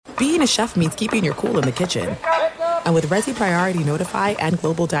being a chef means keeping your cool in the kitchen. And with Resi Priority Notify and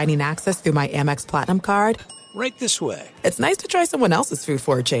Global Dining Access through my Amex Platinum card, Right this way. it's nice to try someone else's food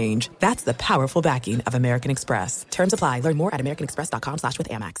for a change. That's the powerful backing of American Express. Terms apply. Learn more at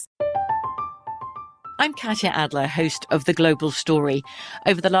americanexpress.com/withAmex. I'm Katya Adler, host of The Global Story.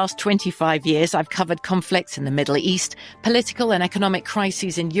 Over the last 25 years, I've covered conflicts in the Middle East, political and economic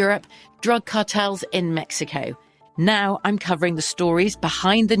crises in Europe, drug cartels in Mexico. Now I'm covering the stories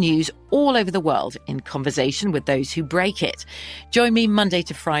behind the news all over the world in conversation with those who break it. Join me Monday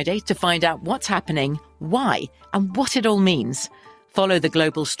to Friday to find out what's happening, why, and what it all means. Follow The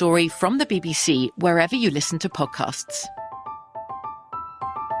Global Story from the BBC wherever you listen to podcasts.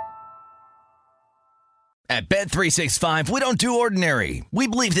 At Bet365, we don't do ordinary. We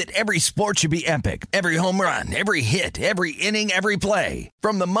believe that every sport should be epic. Every home run, every hit, every inning, every play.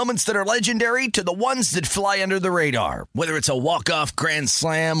 From the moments that are legendary to the ones that fly under the radar. Whether it's a walk-off grand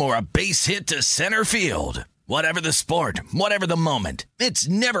slam or a base hit to center field. Whatever the sport, whatever the moment. It's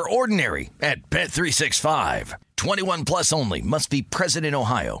never ordinary at Bet365. 21 plus only. Must be present in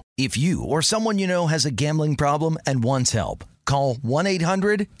Ohio. If you or someone you know has a gambling problem and wants help, call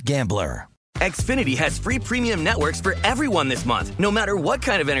 1-800-GAMBLER. Xfinity has free premium networks for everyone this month, no matter what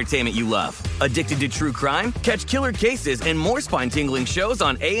kind of entertainment you love. Addicted to true crime? Catch killer cases and more spine-tingling shows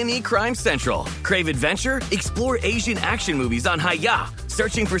on A&E Crime Central. Crave adventure? Explore Asian action movies on Hayya.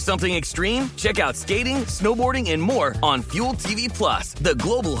 Searching for something extreme? Check out skating, snowboarding, and more on Fuel TV Plus, the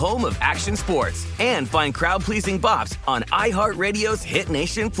global home of action sports. And find crowd-pleasing bops on iHeartRadio's Hit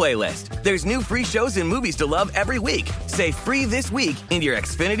Nation playlist. There's new free shows and movies to love every week. Say free this week in your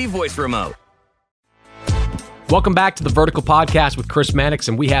Xfinity voice remote. Welcome back to the Vertical Podcast with Chris Mannix,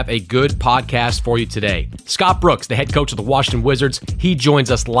 and we have a good podcast for you today. Scott Brooks, the head coach of the Washington Wizards, he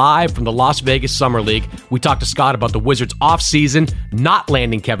joins us live from the Las Vegas Summer League. We talked to Scott about the Wizards' offseason, not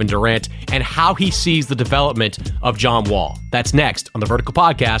landing Kevin Durant, and how he sees the development of John Wall. That's next on the Vertical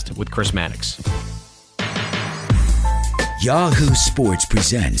Podcast with Chris Mannix. Yahoo Sports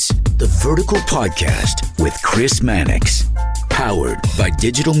presents the Vertical Podcast with Chris Mannix, powered by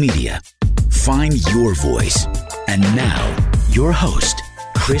digital media. Find your voice. And now, your host,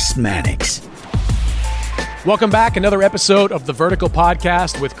 Chris Mannix. Welcome back. Another episode of the Vertical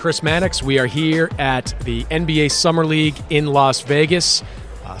Podcast with Chris Mannix. We are here at the NBA Summer League in Las Vegas.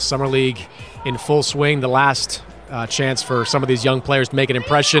 Summer League in full swing. The last chance for some of these young players to make an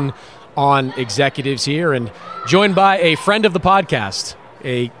impression on executives here. And joined by a friend of the podcast,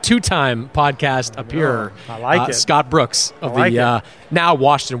 a two-time podcast appearer, I like it. Scott Brooks of the now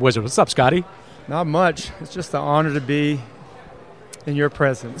Washington Wizards. What's up, Scotty? Not much. It's just an honor to be in your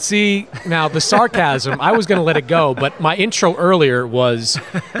presence. See, now the sarcasm, I was going to let it go, but my intro earlier was,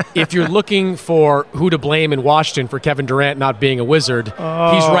 if you're looking for who to blame in Washington for Kevin Durant not being a Wizard, he's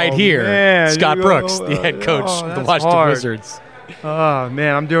right here. Man, Scott Brooks, the head coach of the Washington Wizards. Oh,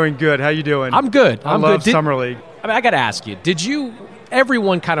 man, I'm doing good. How you doing? I'm good. I love Summer League. I mean, I got to ask you,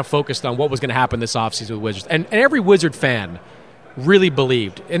 everyone kind of focused on what was going to happen this offseason with Wizards, and every Wizard fan really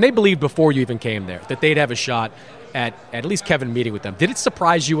believed, and they believed before you even came there, that they'd have a shot at least Kevin meeting with them. Did it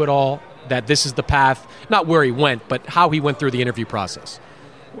surprise you at all that this is the path, not where he went, but how he went through the interview process?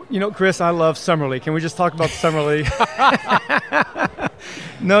 You know, Chris, I love Summer League. Can we just talk about the Summer League?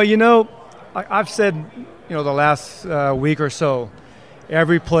 No, I've said, the last week or so,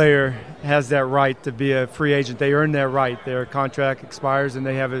 every player has that right to be a free agent. They earn that right. Their contract expires and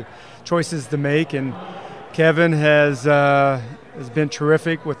they have choices to make. And Kevin has been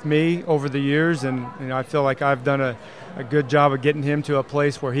terrific with me over the years, and I feel like I've done a good job of getting him to a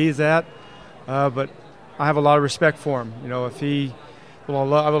place where he's at. But I have a lot of respect for him. If I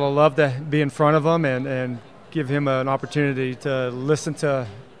would have loved to be in front of him and give him an opportunity to listen to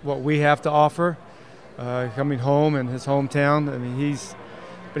what we have to offer. Coming home in his hometown,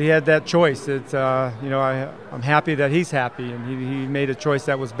 but he had that choice. It's I'm happy that he's happy, and he made a choice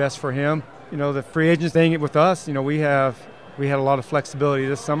that was best for him. The free agent thing with us, we had a lot of flexibility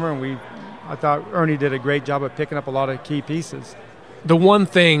this summer, and I thought Ernie did a great job of picking up a lot of key pieces. The one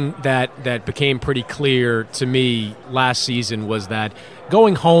thing that became pretty clear to me last season was that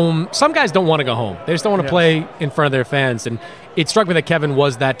going home, some guys don't want to go home. They just don't want to play in front of their fans. And it struck me that Kevin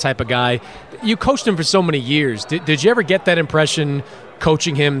was that type of guy. You coached him for so many years. Did you ever get that impression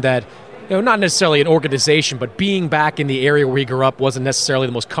coaching him that, not necessarily an organization, but being back in the area where he grew up wasn't necessarily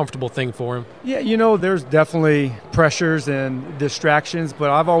the most comfortable thing for him? Yeah, there's definitely pressures and distractions,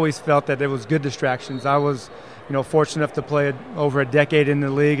 but I've always felt that it was good distractions. I was fortunate enough to play over a decade in the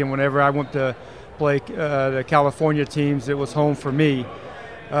league, and whenever I went to play the California teams, it was home for me.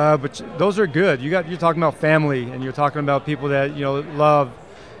 But those are good. You're talking about family, and you're talking about people that love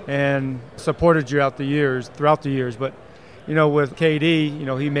and supported you throughout the years. But, with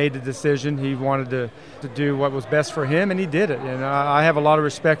KD, he made the decision. He wanted to do what was best for him, and he did it. And I have a lot of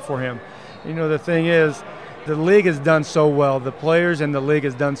respect for him. The thing is, the league has done so well. The players in the league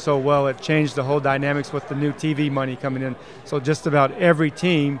has done so well. It changed the whole dynamics with the new TV money coming in. So just about every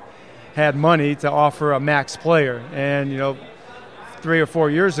team had money to offer a max player. And, 3 or 4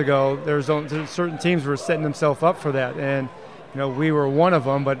 years ago, there's certain teams were setting themselves up for that. And, we were one of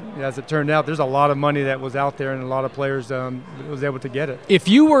them. But as it turned out, there's a lot of money that was out there and a lot of players was able to get it. If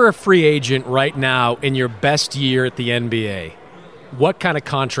you were a free agent right now in your best year at the NBA, what kind of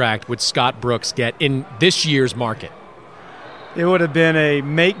contract would Scott Brooks get in this year's market? It would have been a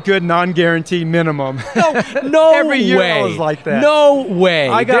make good, non-guarantee minimum. No Every year way. I was like that. No way.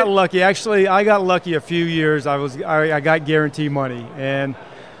 I got lucky. Actually, I got lucky a few years. I got guarantee money. And,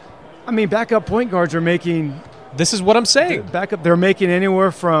 backup point guards are making – this is what I'm saying. They're making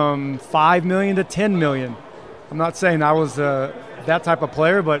anywhere from $5 million to $10 million. I'm not saying I was that type of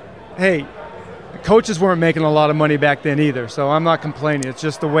player, but, hey – coaches weren't making a lot of money back then either, so I'm not complaining. It's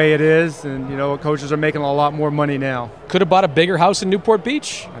just the way it is, and coaches are making a lot more money now. Could have bought a bigger house in Newport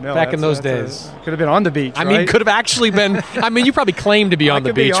Beach back in those days. Could have been on the beach. Could have actually been. You probably claim to be on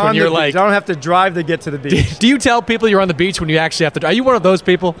the beach when you're like. I don't have to drive to get to the beach. Do you tell people you're on the beach when you actually have to? Are you one of those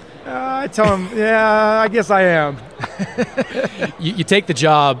people? I tell them, yeah, I guess I am. You take the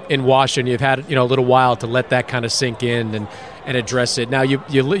job in Washington. You've had a little while to let that kind of sink in and address it. Now you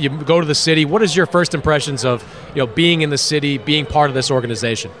go to the city. What is your first impressions of being in the city, being part of this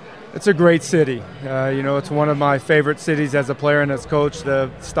organization? It's a great city. It's one of my favorite cities as a player and as coach to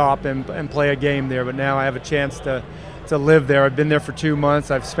stop and play a game there. But now I have a chance to live there. I've been there for 2 months.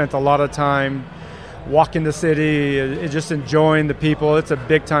 I've spent a lot of time walking the city, just enjoying the people. It's a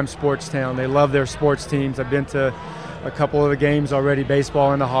big-time sports town. They love their sports teams. I've been to a couple of the games already,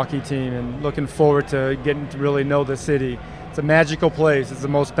 baseball and the hockey team, and looking forward to getting to really know the city. It's a magical place. It's the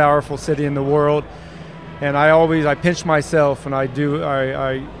most powerful city in the world. And I pinch myself, and I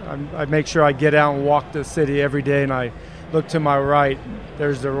make sure I get out and walk the city every day, and I look to my right,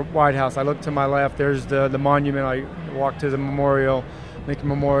 there's the White House. I look to my left, there's the monument. I walk to the memorial, Lincoln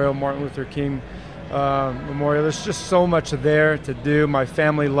Memorial, Martin Luther King Memorial. There's just so much there to do. My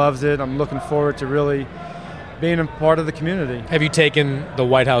family loves it. I'm looking forward to really being a part of the community. Have you taken the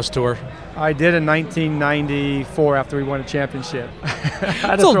White House tour? I did in 1994 after we won a championship. It's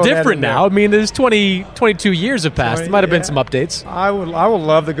a little different now. There's 22 years have passed. There might have been some updates. I would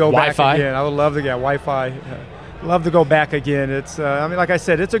love to go Wi-Fi. back again. I would love to get Wi-Fi. Love to go back again. It's like I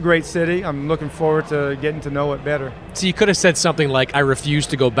said, it's a great city. I'm looking forward to getting to know it better. So you could have said something like, I refuse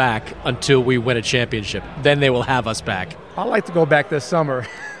to go back until we win a championship. Then they will have us back. I'd like to go back this summer.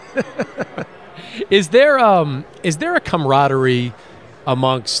 Is there a camaraderie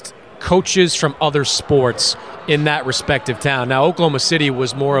amongst coaches from other sports in that respective town? Now, Oklahoma City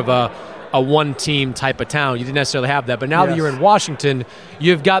was more of a one-team type of town. You didn't necessarily have that. But now that you're in Washington,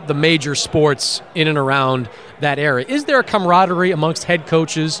 you've got the major sports in and around that area. Is there a camaraderie amongst head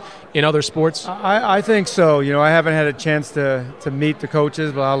coaches in other sports? I think so. I haven't had a chance to meet the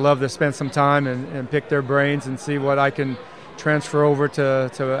coaches, but I'd love to spend some time and pick their brains and see what I can transfer over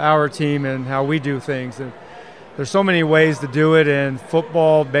to our team and how we do things. And there's so many ways to do it in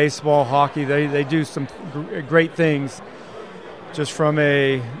football, baseball, hockey. They do some great things just from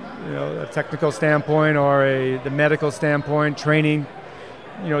a technical standpoint or the medical standpoint, training.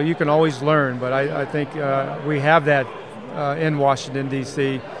 You can always learn, but I think we have that in Washington,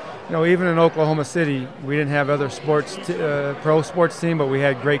 D.C. Even in Oklahoma City, we didn't have other sports, pro sports team, but we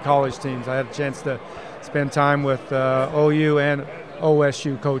had great college teams. I had a chance to spend time with OU and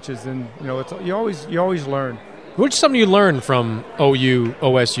OSU coaches, and you always learn. What's something you learned from OU,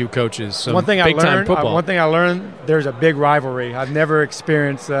 OSU coaches? One thing I learned, there's a big rivalry. I've never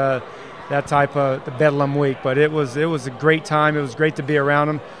experienced that type of the Bedlam week, but it was a great time. It was great to be around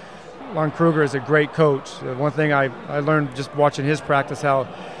him. Lon Kruger is a great coach. One thing I learned just watching his practice, how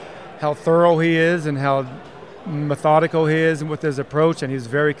thorough he is and how methodical he is with his approach, and he's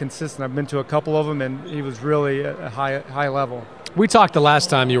very consistent. I've been to a couple of them, and he was really at a high level. We talked the last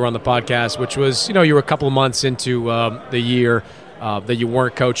time you were on the podcast, which was, you were a couple of months into the year that you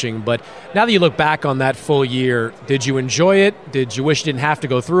weren't coaching. But now that you look back on that full year, did you enjoy it? Did you wish you didn't have to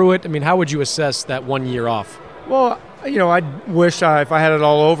go through it? How would you assess that 1 year off? Well, I wish if I had it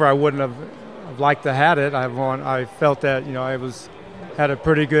all over, I wouldn't have liked to had it. I felt that, I had a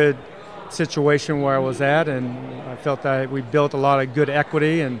pretty good situation where I was at, and I felt that we built a lot of good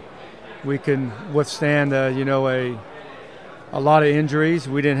equity, and we can withstand, a a lot of injuries.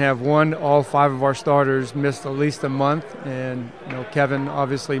 We didn't have one. All 5 of our starters missed at least a month, and Kevin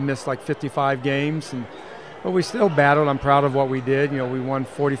obviously missed like 55 games. But we still battled. I'm proud of what we did. We won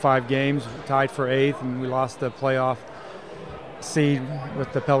 45 games, tied for 8th, and we lost the playoff seed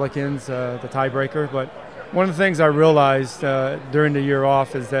with the Pelicans, the tiebreaker. But one of the things I realized during the year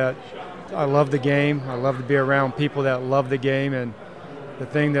off is that I love the game. I love to be around people that love the game, and the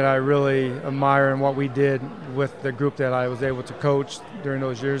thing that I really admire in what we did with the group that I was able to coach during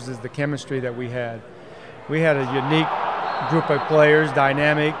those years is the chemistry that we had. We had a unique group of players,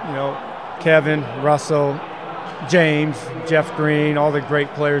 dynamic, Kevin, Russell, James, Jeff Green, all the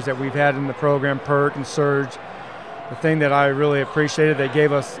great players that we've had in the program, Perk and Serge. The thing that I really appreciated, they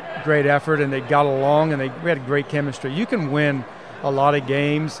gave us great effort and they got along and we had great chemistry. You can win a lot of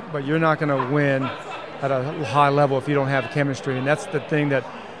games, but you're not going to win at a high level if you don't have chemistry, and that's the thing that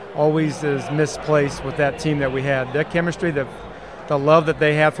always is misplaced with that team that we had. That chemistry, the love that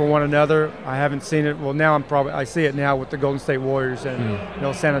they had for one another, I haven't seen it. Well, now I see it now with the Golden State Warriors,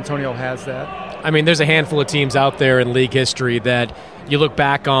 and San Antonio has that. I mean, there's a handful of teams out there in league history that you look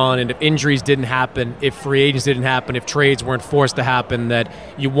back on, and if injuries didn't happen, if free agents didn't happen, if trades weren't forced to happen, that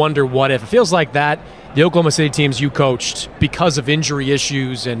you wonder what if. It feels like that. The Oklahoma City teams you coached, because of injury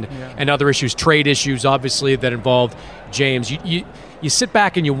issues and other issues, trade issues, obviously, that involved James, you sit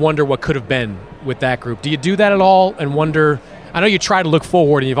back and you wonder what could have been with that group. Do you do that at all and wonder? I know you try to look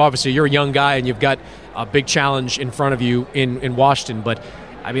forward, and you're a young guy and you've got a big challenge in front of you in Washington, but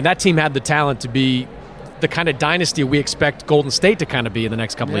I mean, that team had the talent to be the kind of dynasty we expect Golden State to kind of be in the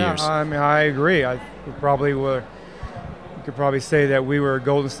next couple of years. I mean, I agree. You could probably say that we were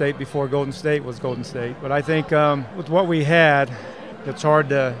Golden State before Golden State was Golden State. But I think with what we had, it's hard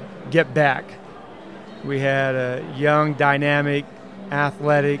to get back. We had a young, dynamic,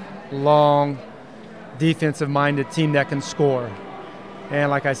 athletic, long, defensive-minded team that can score. And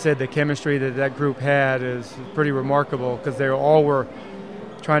like I said, the chemistry that group had is pretty remarkable because they all were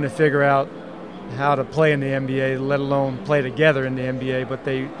trying to figure out how to play in the NBA, let alone play together in the NBA, but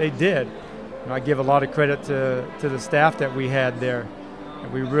they did. And I give a lot of credit to the staff that we had there.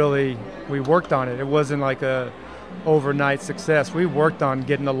 And we worked on it. It wasn't like a overnight success. We worked on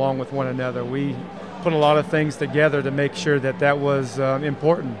getting along with one another. We put a lot of things together to make sure that was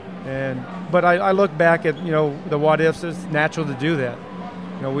important. But I look back at the what ifs. It's natural to do that.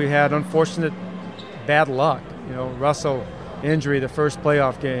 We had unfortunate bad luck. Russell injury the first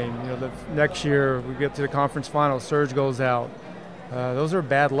playoff game. The next year we get to the conference finals, Serge goes out. Those are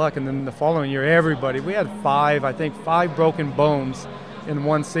bad luck. And then the following year, we had five broken bones in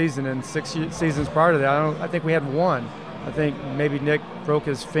one season, and 6 seasons prior to that, I think we had one. I think maybe Nick broke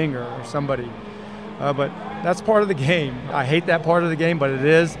his finger or somebody. But that's part of the game. I hate that part of the game, but it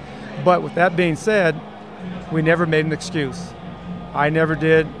is. But with that being said, we never made an excuse. I never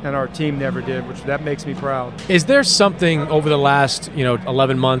did, and our team never did, that makes me proud. Is there something over the last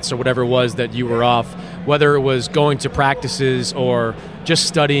 11 months or whatever it was that you were off, whether it was going to practices or just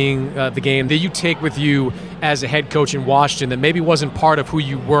studying the game, that you take with you as a head coach in Washington that maybe wasn't part of who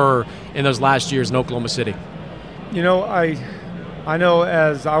you were in those last years in Oklahoma City? I know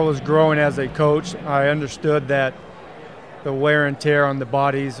as I was growing as a coach, I understood that the wear and tear on the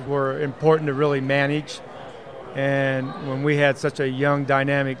bodies were important to really manage. And when we had such a young,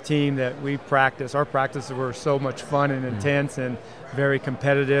 dynamic team that we practiced, our practices were so much fun and intense and very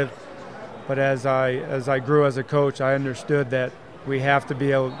competitive. But as I grew as a coach, I understood that we have to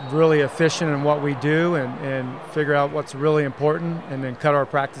be really efficient in what we do and figure out what's really important and then cut our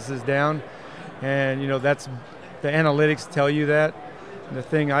practices down. And, that's the analytics tell you that. The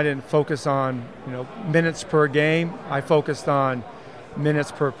thing I didn't focus on, minutes per game, I focused on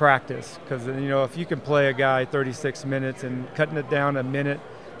minutes per practice, because if you can play a guy 36 minutes and cutting it down a minute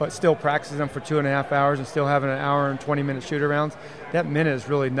but still practicing them for 2.5 hours and still having an hour and 20-minute shoot-arounds, that minute is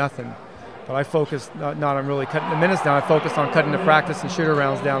really nothing. But I focused not on really cutting the minutes down, I focused on cutting the practice and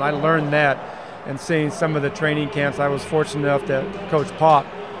shoot-arounds down. I learned that and seeing some of the training camps. I was fortunate enough that Coach Pop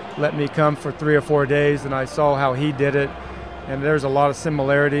let me come for 3 or 4 days, and I saw how he did it, and there's a lot of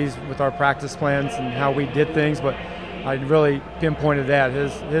similarities with our practice plans and how we did things, but I really pinpointed that.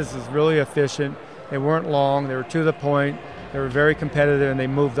 His is really efficient. They weren't long. They were to the point. They were very competitive, and they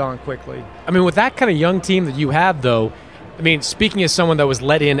moved on quickly. I mean, with that kind of young team that you have, though, speaking as someone that was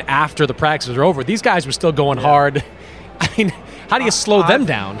let in after the practices were over, these guys were still going hard. How do you slow them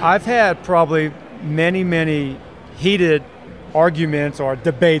down? I've had probably many, many heated arguments or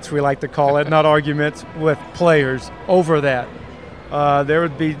debates, we like to call it, not arguments, with players over that. There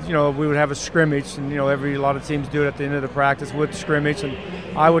would be, we would have a scrimmage, and a lot of teams do it at the end of the practice with scrimmage, and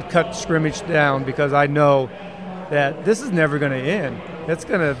I would cut scrimmage down because I know that this is never going to end. It's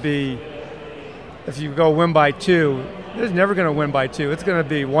going to be, if you go win by 2, it's never going to win by 2. It's going to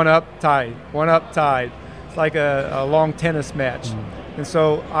be 1 up, tied, 1 up, tied. It's like a long tennis match. And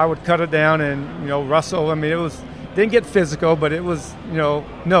so I would cut it down and, Russell, didn't get physical, but it was,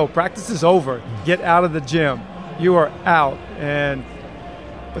 no, practice is over. Get out of the gym. You are out.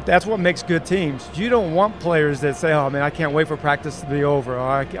 But that's what makes good teams. You don't want players that say, oh, man, I can't wait for practice to be over.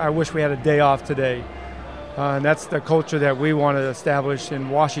 Or, I wish we had a day off today. And that's the culture that we want to establish in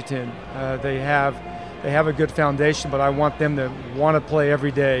Washington. They have a good foundation, but I want them to want to play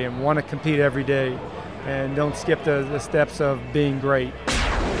every day and want to compete every day and don't skip the steps of being great.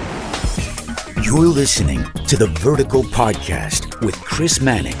 You're listening to the Vertical Podcast with Chris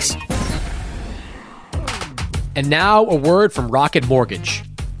Mannix. And now a word from Rocket Mortgage.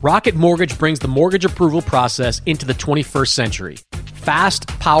 Rocket Mortgage brings the mortgage approval process into the 21st century. Fast,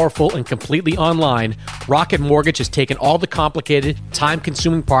 powerful, and completely online, Rocket Mortgage has taken all the complicated,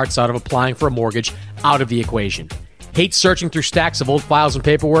 time-consuming parts out of applying for a mortgage out of the equation. Hate searching through stacks of old files and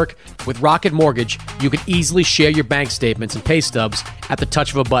paperwork? With Rocket Mortgage, you can easily share your bank statements and pay stubs at the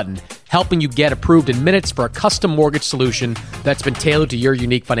touch of a button, helping you get approved in minutes for a custom mortgage solution that's been tailored to your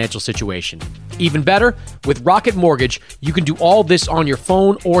unique financial situation. Even better, with Rocket Mortgage, you can do all this on your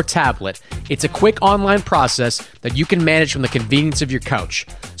phone or tablet. It's a quick online process that you can manage from the convenience of your couch.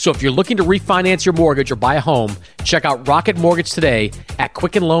 So if you're looking to refinance your mortgage or buy a home, check out Rocket Mortgage today at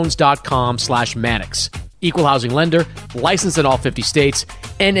quickenloans.com/Mannix. Equal housing lender, licensed in all 50 states,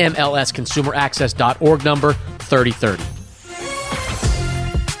 NMLSconsumeraccess.org number 3030.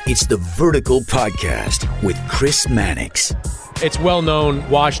 It's the Vertical Podcast with Chris Mannix. It's well known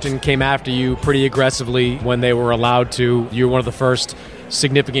Washington came after you pretty aggressively when they were allowed to. You were one of the first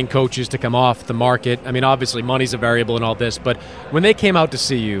significant coaches to come off the market. I mean, obviously money's a variable in all this, but when they came out to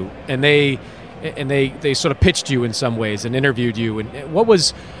see you and they sort of pitched you in some ways and interviewed you, and what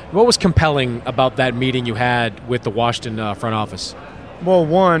was compelling about that meeting you had with the Washington front office? Well,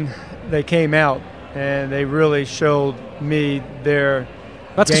 one, they came out and they really showed me their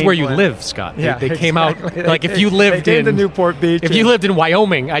That's because where you live, Scott. Yeah, they came exactly. out, like if you lived in Newport Beach. If you lived in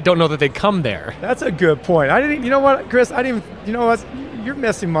Wyoming, I don't know that they'd come there. That's a good point. You know what, Chris? You're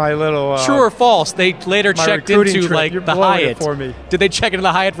messing my little... True or false, they later checked into like the Hyatt. For me. Did they check into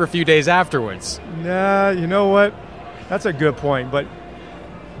the Hyatt for a few days afterwards? Nah, you know what? That's a good point. But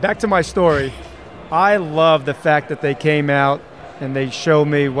back to my story, I love the fact that they came out and they showed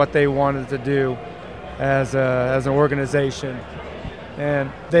me what they wanted to do as an organization.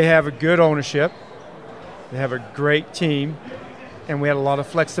 And they have a good ownership. They have a great team. And we had a lot of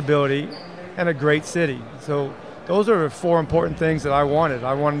flexibility and a great city. So those are the 4 important things that I wanted.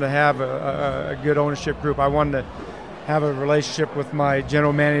 I wanted to have a good ownership group. I wanted to have a relationship with my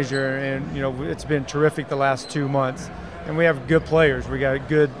general manager. And, it's been terrific the last 2 months. And we have good players. We got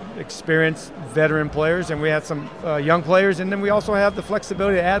good, experienced, veteran players. And we had some young players. And then we also have the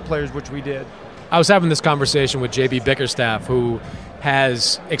flexibility to add players, which we did. I was having this conversation with J.B. Bickerstaff, who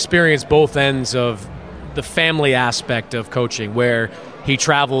has experienced both ends of the family aspect of coaching, where he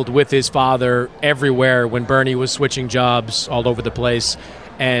traveled with his father everywhere when Bernie was switching jobs all over the place,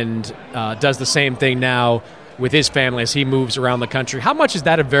 and does the same thing now with his family as he moves around the country. How much is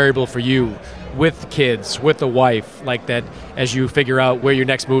that a variable for you with kids, with the wife, like that, as you figure out where your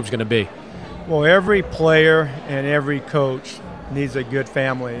next move is going to be? Well, every player and every coach needs a good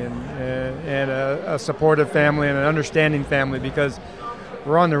family and a supportive family and an understanding family, because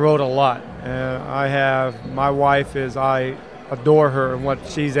we're on the road a lot. My wife I adore her and what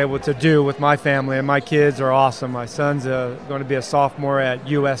she's able to do with my family, and my kids are awesome. My son's going to be a sophomore at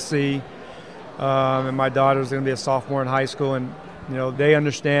USC, and my daughter's going to be a sophomore in high school, and they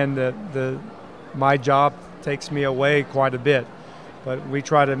understand that my job takes me away quite a bit, but we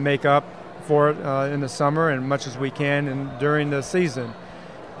try to make up for it in the summer and much as we can and during the season.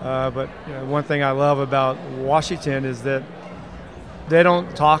 But one thing I love about Washington is that they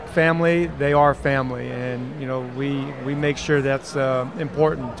don't talk family, they are family. And we make sure that's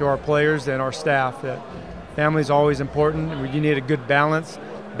important to our players and our staff, that family is always important. You need a good balance.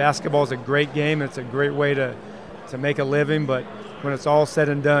 Basketball is a great game. It's a great way to make a living, but when it's all said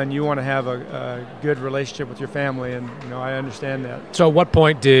and done, you want to have a good relationship with your family, and I understand that. So at what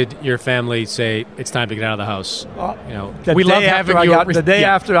point did your family say it's time to get out of the house? We love having you. The day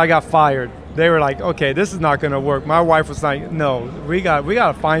after I got fired, they were like, okay, this is not going to work. My wife was like, no, we got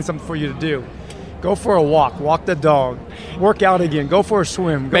to find something for you to do. Go for a walk the dog, work out again, go for a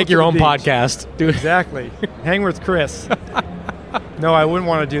swim. Make your own podcast. Do it. Exactly. Hang with Chris. No, I wouldn't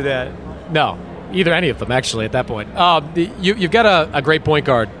want to do that. No. Either any of them, actually, at that point. You've got a great point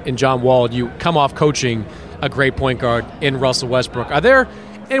guard in John Wall. You come off coaching a great point guard in Russell Westbrook.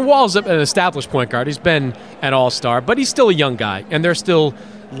 And Wall's an established point guard. He's been an all-star, but he's still a young guy, and there's still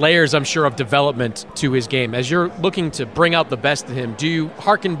layers, I'm sure, of development to his game. As you're looking to bring out the best in him, do you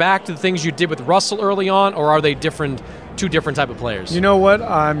hearken back to the things you did with Russell early on, or are they two different type of players? You know what?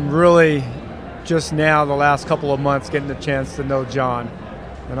 I'm really just now, the last couple of months, getting the chance to know John.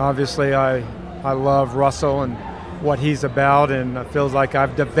 And obviously I love Russell and what he's about, and it feels like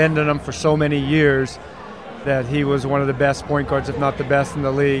I've defended him for so many years that he was one of the best point guards, if not the best in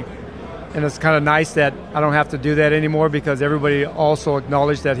the league. And it's kind of nice that I don't have to do that anymore because everybody also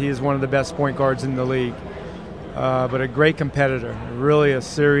acknowledged that he is one of the best point guards in the league. But a great competitor, really a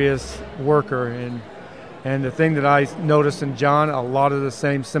serious worker. And the thing that I noticed in John, a lot of the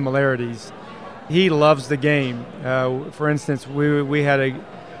same similarities. He loves the game. For instance, we had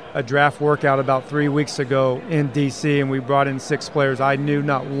a draft workout about 3 weeks ago in D.C., and we brought in 6 players. I knew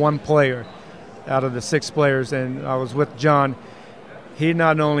not one player out of the 6 players, and I was with John. He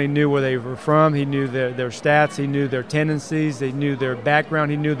not only knew where they were from, he knew their stats, he knew their tendencies, he knew their background,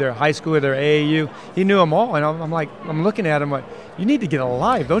 he knew their high school, their AAU. He knew them all, and I'm looking at him like, you need to get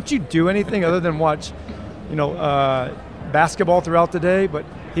alive. Don't you do anything other than watch, basketball throughout the day? But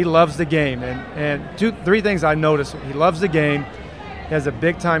he loves the game, and 3 things I noticed. He loves the game, he has a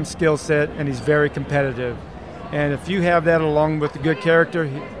big-time skill set, and he's very competitive. And if you have that along with a good character,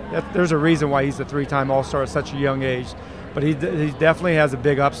 there's a reason why he's a 3-time All-Star at such a young age. But he definitely has a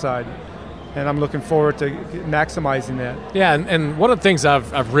big upside, and I'm looking forward to maximizing that. Yeah, and one of the things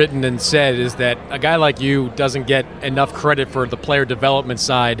I've written and said is that a guy like you doesn't get enough credit for the player development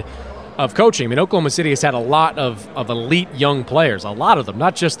side of coaching. I mean, Oklahoma City has had a lot of elite young players, a lot of them,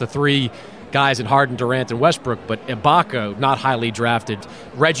 not just the 3 guys in Harden, Durant, and Westbrook, but Ibaka, not highly drafted,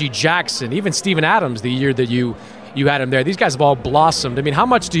 Reggie Jackson, even Steven Adams the year that you had him there. These guys have all blossomed. I mean, how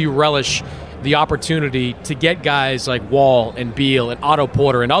much do you relish the opportunity to get guys like Wall and Beal and Otto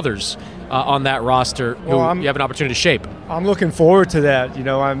Porter and others on that roster who you have an opportunity to shape? I'm looking forward to that.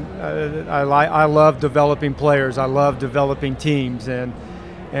 I love developing players. I love developing teams, and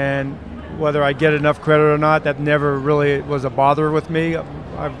whether I get enough credit or not, that never really was a bother with me.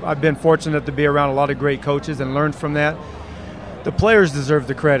 I've been fortunate to be around a lot of great coaches and learn from that. The players deserve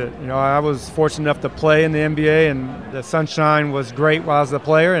the credit. I was fortunate enough to play in the NBA, and the sunshine was great while I was a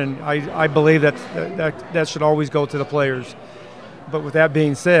player, and I believe that should always go to the players. But with that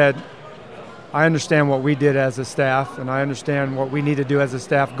being said, I understand what we did as a staff, and I understand what we need to do as a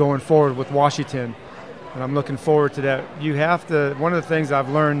staff going forward with Washington, and I'm looking forward to that. You have to. One of the things I've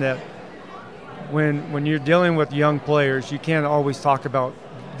learned that when you're dealing with young players, you can't always talk about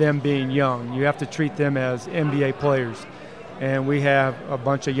them being young. You have to treat them as NBA players. And we have a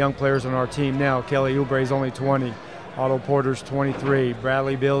bunch of young players on our team now. Kelly Oubre's only 20. Otto Porter's 23.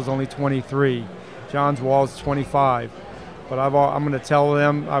 Bradley Beal's only 23. John Wall's 25. But I'm going to tell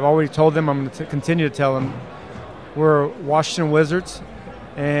them, I've already told them, I'm going to continue to tell them, we're Washington Wizards,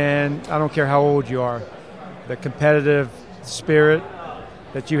 and I don't care how old you are. The competitive spirit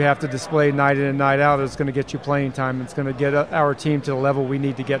that you have to display night in and night out is going to get you playing time. It's going to get our team to the level we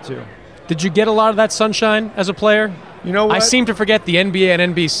need to get to. Did you get a lot of that sunshine as a player? You know what? I seem to forget the NBA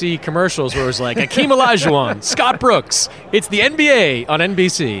and NBC commercials where it was like, Hakeem Olajuwon, Scott Brooks, it's the NBA on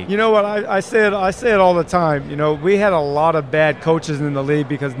NBC. You know what? I say it all the time. We had a lot of bad coaches in the league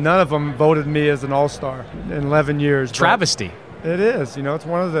because none of them voted me as an all-star in 11 years. Travesty. It is. It's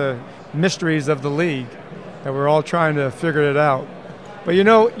one of the mysteries of the league that we're all trying to figure it out. But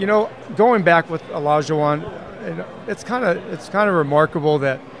going back with Olajuwon, it's kind of remarkable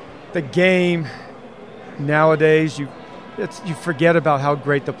that the game nowadays, you forget about how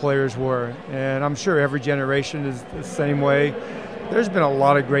great the players were, and I'm sure every generation is the same way. There's been a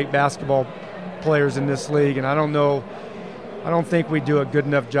lot of great basketball players in this league, and I don't think we do a good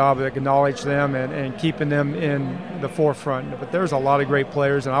enough job of acknowledging them and keeping them in the forefront. But there's a lot of great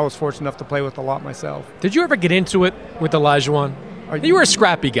players, and I was fortunate enough to play with a lot myself. Did you ever get into it with Olajuwon? You were a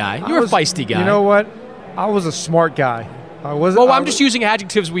scrappy guy. You were a feisty guy. You know what? I was a smart guy. I'm just using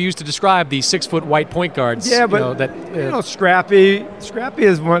adjectives we used to describe these 6-foot white point guards. Yeah, but scrappy. Scrappy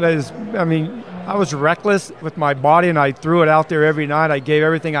is one that is. I mean, I was reckless with my body, and I threw it out there every night. I gave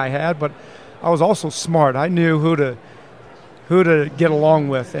everything I had, but I was also smart. I knew who to get along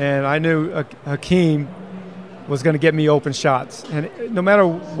with, and I knew Hakeem was going to get me open shots. And no matter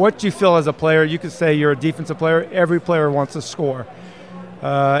what you feel as a player, you could say you're a defensive player. Every player wants to score.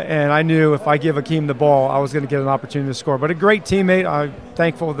 And I knew if I give Akeem the ball, I was going to get an opportunity to score. But a great teammate. I'm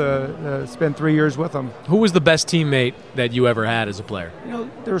thankful to spend 3 years with him. Who was the best teammate that you ever had as a player?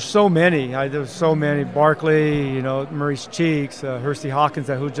 There's so many. There's so many. Barkley, Maurice Cheeks, Hersey Hawkins,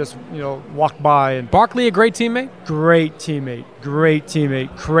 who just, walked by. And Barkley, a great teammate? Great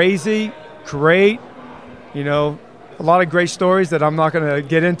teammate. Crazy, great, a lot of great stories that I'm not going to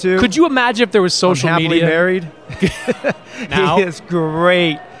get into. Could you imagine if there was social media? Married. Now? He is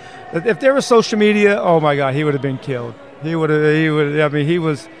great. If there was social media, oh my God, he would have been killed. He would. He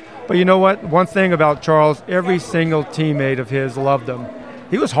was. But you know what? One thing about Charles, every single teammate of his loved him.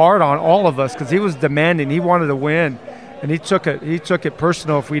 He was hard on all of us because he was demanding. He wanted to win, and he took it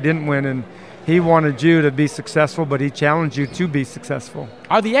personal if we didn't win. And he wanted you to be successful, but he challenged you to be successful.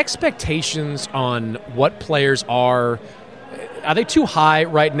 Are the expectations on what players are they too high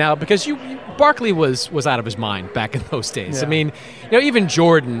right now? Because Barkley was out of his mind back in those days. Yeah. I mean, even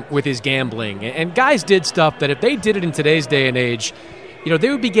Jordan with his gambling, and guys did stuff that if they did it in today's day and age, they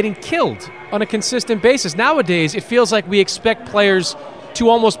would be getting killed on a consistent basis. Nowadays, it feels like we expect players to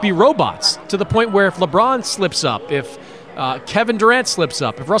almost be robots, to the point where if LeBron slips up, if Kevin Durant slips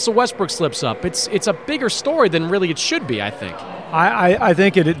up, if Russell Westbrook slips up, it's a bigger story than really it should be, I think. I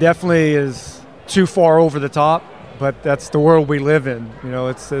think it definitely is too far over the top, but that's the world we live in.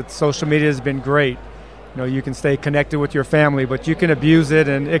 It's social media has been great. You can stay connected with your family, but you can abuse it,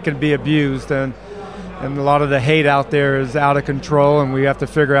 and it can be abused, and a lot of the hate out there is out of control, and we have to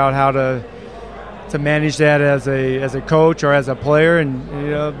figure out how to manage that as a coach or as a player,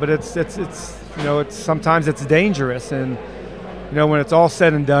 and but it's sometimes it's dangerous, and when it's all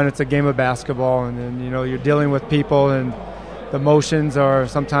said and done, it's a game of basketball, and then you're dealing with people, and the emotions are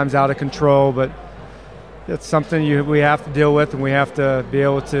sometimes out of control, but it's something we have to deal with, and we have to be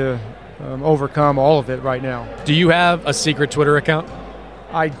able to overcome all of it right now. Do you have a secret Twitter account?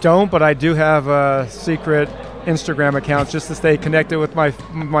 I don't, but I do have a secret Instagram account just to stay connected with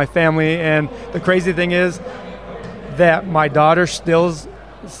my family. And the crazy thing is that my daughter steals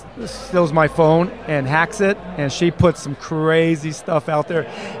my phone and hacks it, and she puts some crazy stuff out there.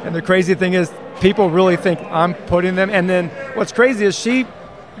 And the crazy thing is people really think I'm putting them. And then what's crazy is she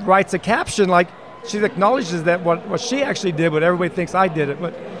writes a caption like she acknowledges that what she actually did, but everybody thinks I did it.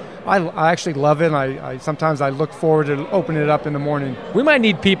 But I actually love it, and I sometimes I look forward to opening it up in the morning. We might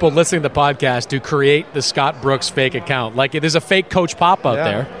need people listening to the podcast to create the Scott Brooks fake account. Like, there's a fake Coach Pop out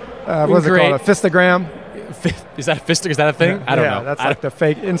there. What's it called? A Fistagram? Is that a thing? I don't know. That's like the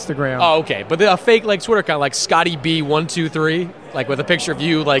fake Instagram. Oh, okay. But a fake Twitter account like Scotty B123, like with a picture of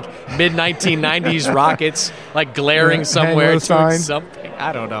you like mid-1990s Rockets, like glaring somewhere to something.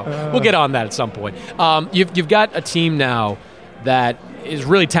 I don't know. We'll get on that at some point. You've got a team now that is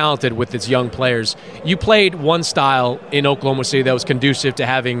really talented with its young players. You played one style in Oklahoma City that was conducive to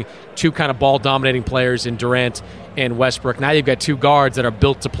having two kind of ball-dominating players in Durant and Westbrook. Now you've got two guards that are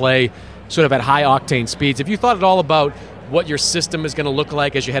built to play sort of at high-octane speeds. Have you thought at all about what your system is going to look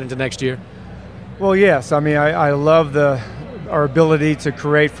like as you head into next year? Well, yes. I mean, I love our ability to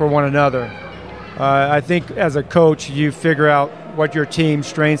create for one another. I think as a coach, you figure out what your team's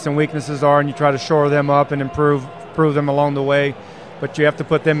strengths and weaknesses are, and you try to shore them up and improve them along the way. But you have to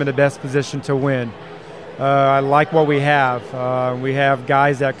put them in the best position to win. I like what we have. We have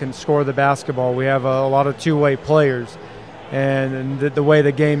guys that can score the basketball. We have a lot of two-way players. And the way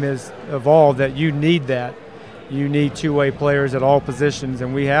the game is evolved, that you need that. You need two-way players at all positions,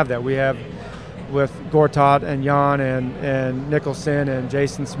 and we have that. We have with Gortat and Jan and Nicholson and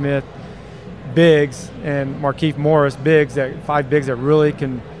Jason Smith, bigs, and Markieff Morris, five bigs that really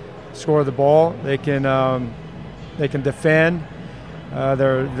can score the ball. They can defend.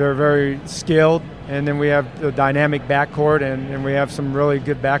 They're very skilled, and then we have the dynamic backcourt, and we have some really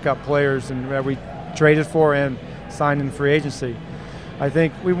good backup players, and that we traded for and signed in free agency. I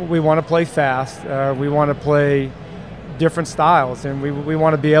think we want to play fast. We want to play different styles, and we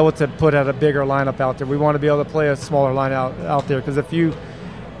want to be able to put out a bigger lineup out there. We want to be able to play a smaller line out there, because if you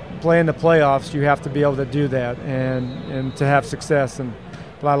play in the playoffs, you have to be able to do that and to have success.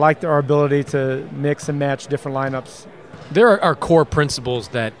 But I like our ability to mix and match different lineups. There are core principles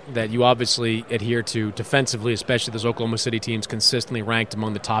that you obviously adhere to defensively, especially those Oklahoma City teams consistently ranked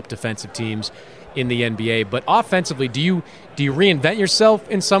among the top defensive teams in the NBA. But offensively, do you reinvent yourself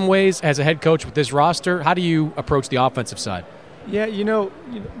in some ways as a head coach with this roster? How do you approach the offensive side? Yeah,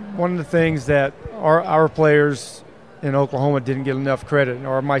 one of the things that our players in Oklahoma didn't get enough credit,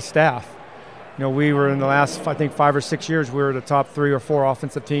 or my staff. We were in the last, I think, 5 or 6 years, we were the top 3 or 4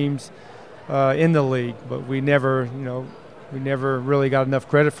 offensive teams in the league, but we never really got enough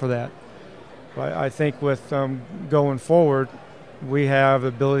credit for that. But I think with going forward, we have the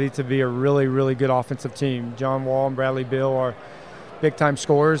ability to be a really, really good offensive team. John Wall and Bradley Beal are big-time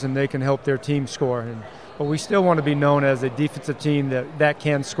scorers, and they can help their team score. But we still want to be known as a defensive team that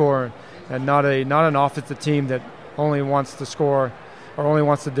can score, and not an offensive team that only wants to score or only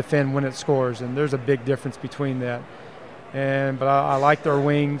wants to defend when it scores. And there's a big difference between that. But I like our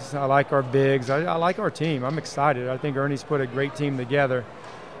wings. I like our bigs. I like our team. I'm excited. I think Ernie's put a great team together.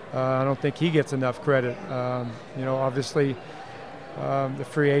 I don't think he gets enough credit. Obviously, the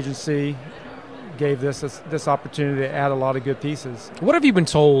free agency gave this opportunity to add a lot of good pieces. What have you been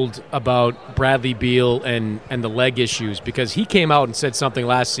told about Bradley Beal and the leg issues? Because he came out and said something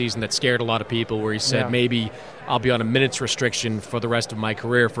last season that scared a lot of people, where he said, maybe I'll be on a minutes restriction for the rest of my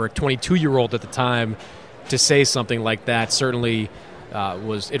career. For a 22-year-old at the time to say something like that certainly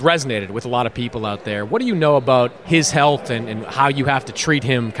it resonated with a lot of people out there. What do you know about his health and how you have to treat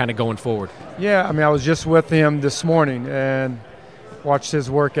him kind of going forward? Yeah, I was just with him this morning and watched his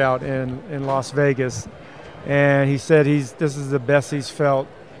workout in Las Vegas, and he said this is the best he's felt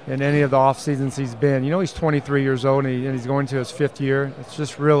in any of the off seasons he's been. He's 23 years old and he's going to his 5th year. It's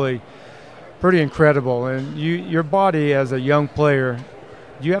just really pretty incredible. And your body as a young player,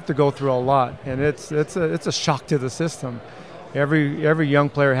 you have to go through a lot, and it's a shock to the system. Every young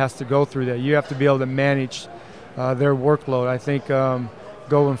player has to go through that. You have to be able to manage their workload. I think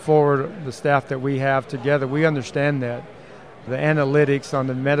going forward, the staff that we have together, we understand that. The analytics on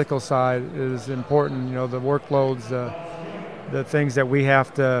the medical side is important. The workloads, the things that we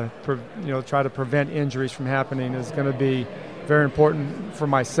have to, try to prevent injuries from happening is going to be very important for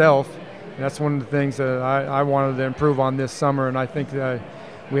myself. And that's one of the things that I wanted to improve on this summer, and I think that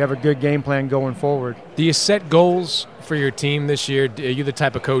we have a good game plan going forward. Do you set goals for your team this year? Are you the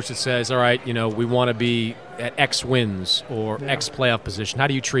type of coach that says, all right, we want to be at X wins or X playoff position? How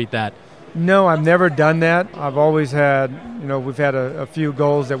do you treat that? No, I've never done that. I've always had, we've had a few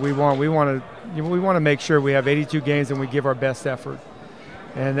goals that we want. We want to make sure we have 82 games and we give our best effort.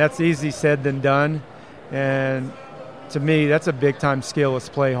 And that's easy said than done. And to me, that's a big-time skill. It's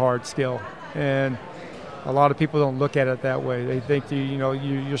play hard skill. And a lot of people don't look at it that way. They think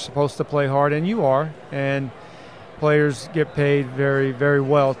you're supposed to play hard, and you are. And players get paid very, very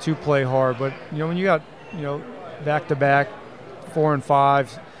well to play hard. But when you got back-to-back 4 and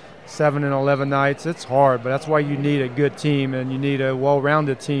 5, 7 and 11 nights, it's hard. But that's why you need a good team, and you need a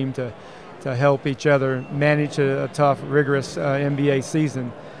well-rounded team to help each other manage a tough, rigorous NBA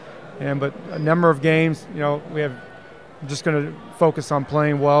season. But a number of games, we have. I'm just going to focus on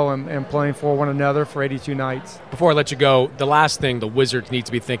playing well and playing for one another for 82 nights. Before I let you go, the last thing the Wizards need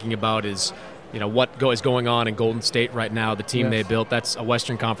to be thinking about is, what is going on in Golden State right now, the team they built. That's a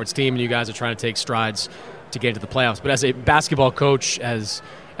Western Conference team, and you guys are trying to take strides to get into the playoffs. But as a basketball coach, as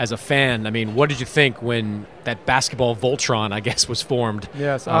a fan, what did you think when that basketball Voltron, I guess, was formed?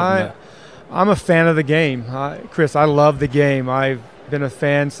 Yes, I'm a fan of the game. Chris, I love the game. I've been a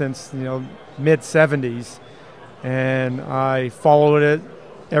fan since, mid-'70s. And I followed it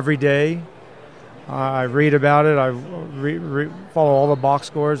every day. I read about it. I follow all the box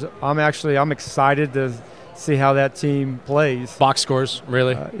scores. I'm excited to see how that team plays. Box scores,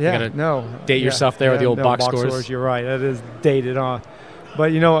 really? Date yourself there with the old box scores. You're right. That is dated on.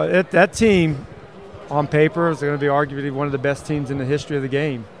 But that team, on paper, is going to be arguably one of the best teams in the history of the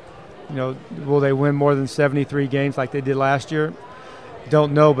game. Will they win more than 73 games like they did last year?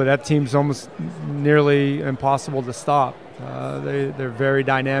 Don't know, but that team's almost nearly impossible to stop. They're very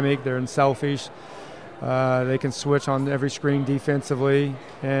dynamic. They're unselfish. They can switch on every screen defensively.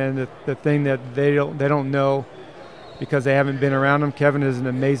 And the thing that they don't know, because they haven't been around him, Kevin is an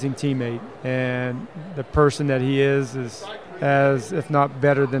amazing teammate, and the person that he is as if not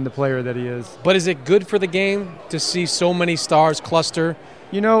better than the player that he is. But is it good for the game to see so many stars cluster?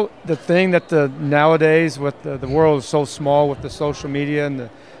 The thing that nowadays with the world is so small with the social media and the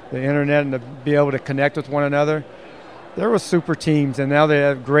internet, and to be able to connect with one another, there were super teams, and now they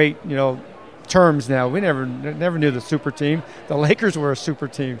have great, terms now. We never knew the super team. The Lakers were a super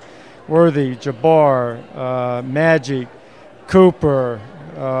team. Worthy, Jabbar, Magic, Cooper,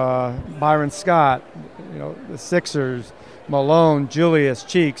 Byron Scott, the Sixers, Malone, Julius,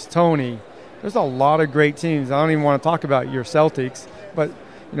 Cheeks, Tony. There's a lot of great teams. I don't even want to talk about your Celtics, but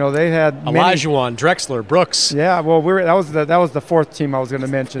they had Olajuwon, Drexler, Brooks. Yeah, well, that was the fourth team I was going to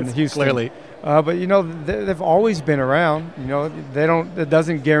mention, Houston. Clearly, but they've always been around. It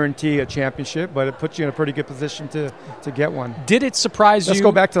doesn't guarantee a championship, but it puts you in a pretty good position to get one. Did it surprise you? Let's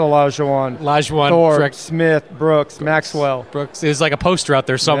go back to the Olajuwon, Thor, Smith, Brooks, Maxwell. Brooks. There's like a poster out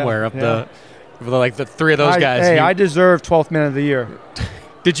there somewhere of the three of those guys. Hey, I deserve 12th man of the year.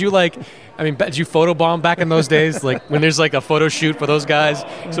 Did you did you photobomb back in those days? Like when there's like a photo shoot for those guys,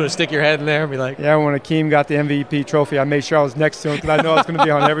 sort of stick your head in there and be like. Yeah, when Akeem got the MVP trophy, I made sure I was next to him because I know I was going to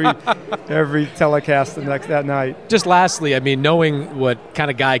be on every telecast that night. Just lastly, I mean, knowing what kind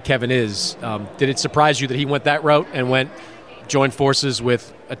of guy Kevin is, did it surprise you that he went that route and joined forces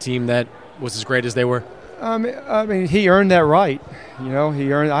with a team that was as great as they were? I mean, he earned that right. I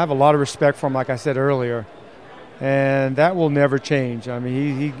have a lot of respect for him, like I said earlier. And that will never change. I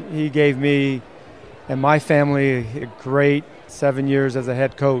mean, he gave me and my family a great 7 years as a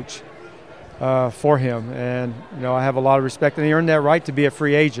head coach for him. And, I have a lot of respect. And he earned that right to be a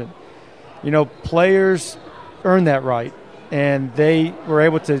free agent. Players earn that right. And they were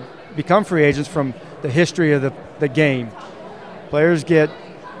able to become free agents from the history of the game. Players get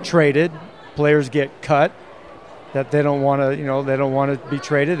traded. Players get cut. That they don't want to, they don't want to be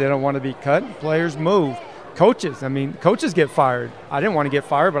traded. They don't want to be cut. Players move. Coaches get fired. I didn't want to get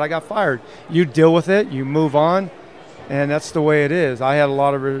fired, but I got fired. You deal with it. You move on, and that's the way it is. I had a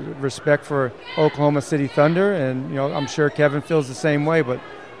lot of respect for Oklahoma City Thunder, and I'm sure Kevin feels the same way, but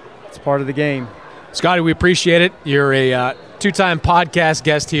it's part of the game. Scotty, we appreciate it. You're a two-time podcast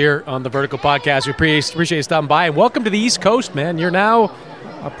guest here on the Vertical Podcast. We appreciate you stopping by, and welcome to the East Coast, man. You're now...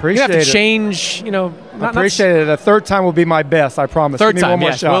 Appreciate you have to change, appreciate it. A third time will be my best, I promise. Third Give me time, one more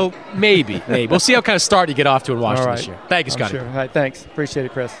yes. shot. Well, maybe. We'll see what kind of start you get off to in Washington this year. Thank you, Scotty. Sure. All right, thanks. Appreciate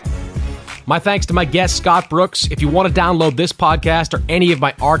it, Chris. My thanks to my guest, Scott Brooks. If you want to download this podcast or any of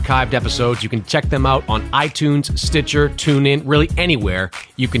my archived episodes, you can check them out on iTunes, Stitcher, TuneIn, really anywhere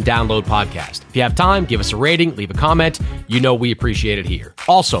you can download podcasts. If you have time, give us a rating, leave a comment. We appreciate it here.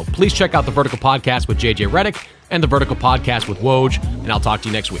 Also, please check out the Vertical Podcast with JJ Redick and the Vertical Podcast with Woj, and I'll talk to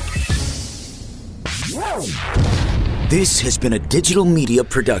you next week. This has been a digital media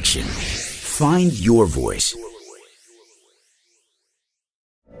production. Find your voice.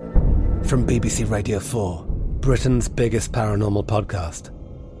 From BBC Radio 4, Britain's biggest paranormal podcast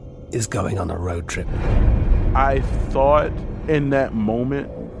is going on a road trip. I thought in that moment,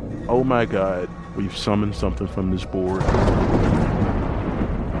 oh my God, we've summoned something from this board.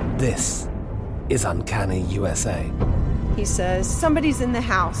 This is Uncanny USA. He says, somebody's in the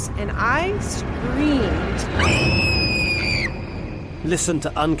house, and I screamed. Listen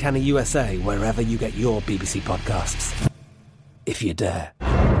to Uncanny USA wherever you get your BBC podcasts, if you dare.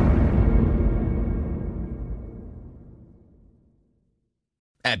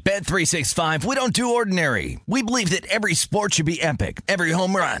 At Bet365, we don't do ordinary. We believe that every sport should be epic. Every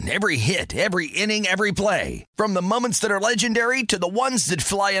home run, every hit, every inning, every play. From the moments that are legendary to the ones that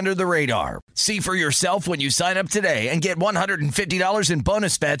fly under the radar. See for yourself when you sign up today and get $150 in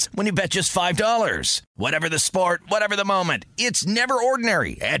bonus bets when you bet just $5. Whatever the sport, whatever the moment, it's never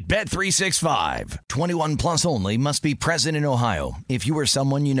ordinary at Bet365. 21 plus only. Must be present in Ohio. If you or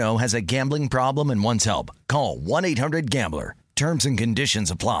someone you know has a gambling problem and wants help, call 1-800-GAMBLER. Terms and conditions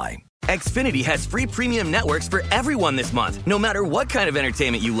apply. Xfinity has free premium networks for everyone this month, no matter what kind of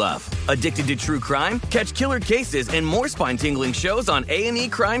entertainment you love. Addicted to true crime? Catch killer cases and more spine-tingling shows on A&E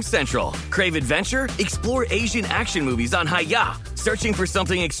Crime Central. Crave adventure? Explore Asian action movies on Hi-YAH. Searching for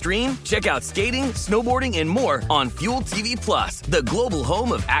something extreme? Check out skating, snowboarding, and more on Fuel TV Plus, the global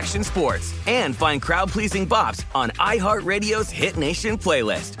home of action sports. And find crowd-pleasing bops on iHeartRadio's Hit Nation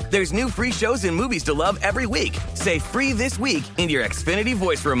playlist. There's new free shows and movies to love every week. Say free this week in your Xfinity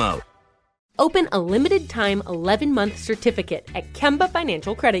voice remote. Open a limited-time 11-month certificate at Kemba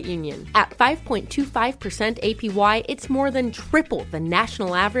Financial Credit Union. At 5.25% APY, it's more than triple the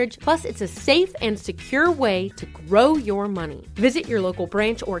national average, plus it's a safe and secure way to grow your money. Visit your local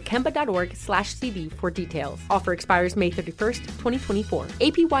branch or kemba.org/CD for details. Offer expires May 31st, 2024.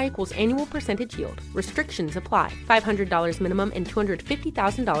 APY equals annual percentage yield. Restrictions apply. $500 minimum and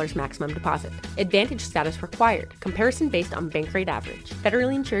 $250,000 maximum deposit. Advantage status required. Comparison based on bank rate average.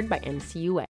 Federally insured by NCUA.